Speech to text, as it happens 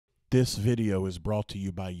This video is brought to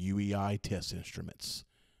you by UEI Test Instruments.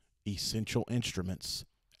 Essential Instruments,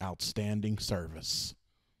 outstanding service.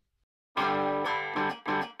 Alrighty,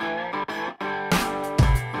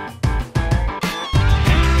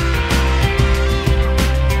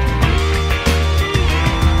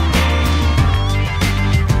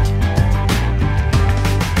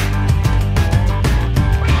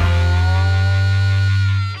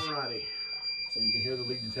 so you can hear the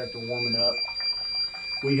leak detector warming up.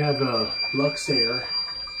 We have a Lux Air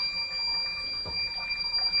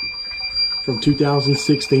from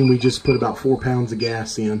 2016. We just put about 4 pounds of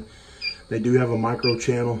gas in. They do have a micro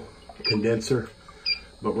channel condenser,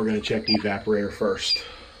 but we're going to check the evaporator first.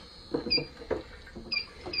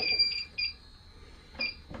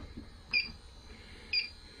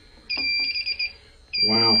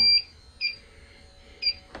 Wow.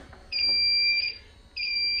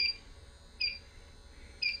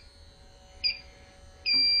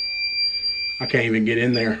 I can't even get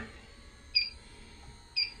in there.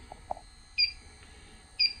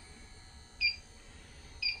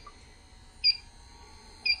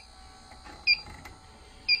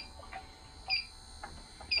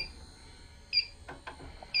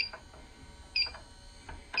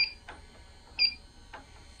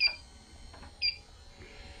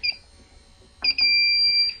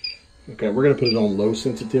 Okay, we're going to put it on low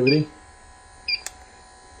sensitivity.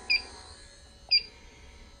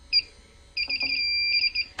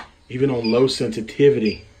 Even on low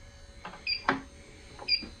sensitivity,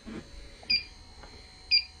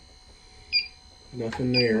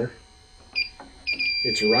 nothing there.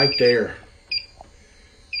 It's right there.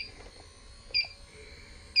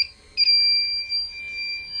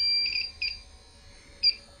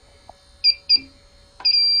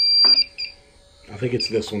 I think it's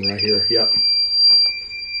this one right here. Yep.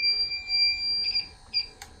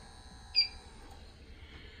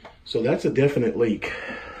 So that's a definite leak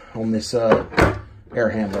on this air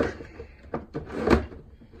handler.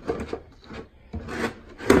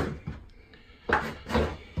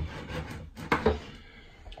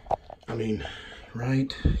 I mean,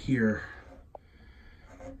 right here,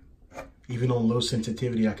 even on low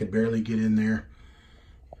sensitivity, I could barely get in there.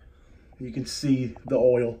 You can see the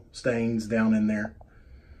oil stains down in there.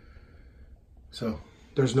 So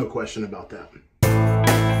there's no question about that.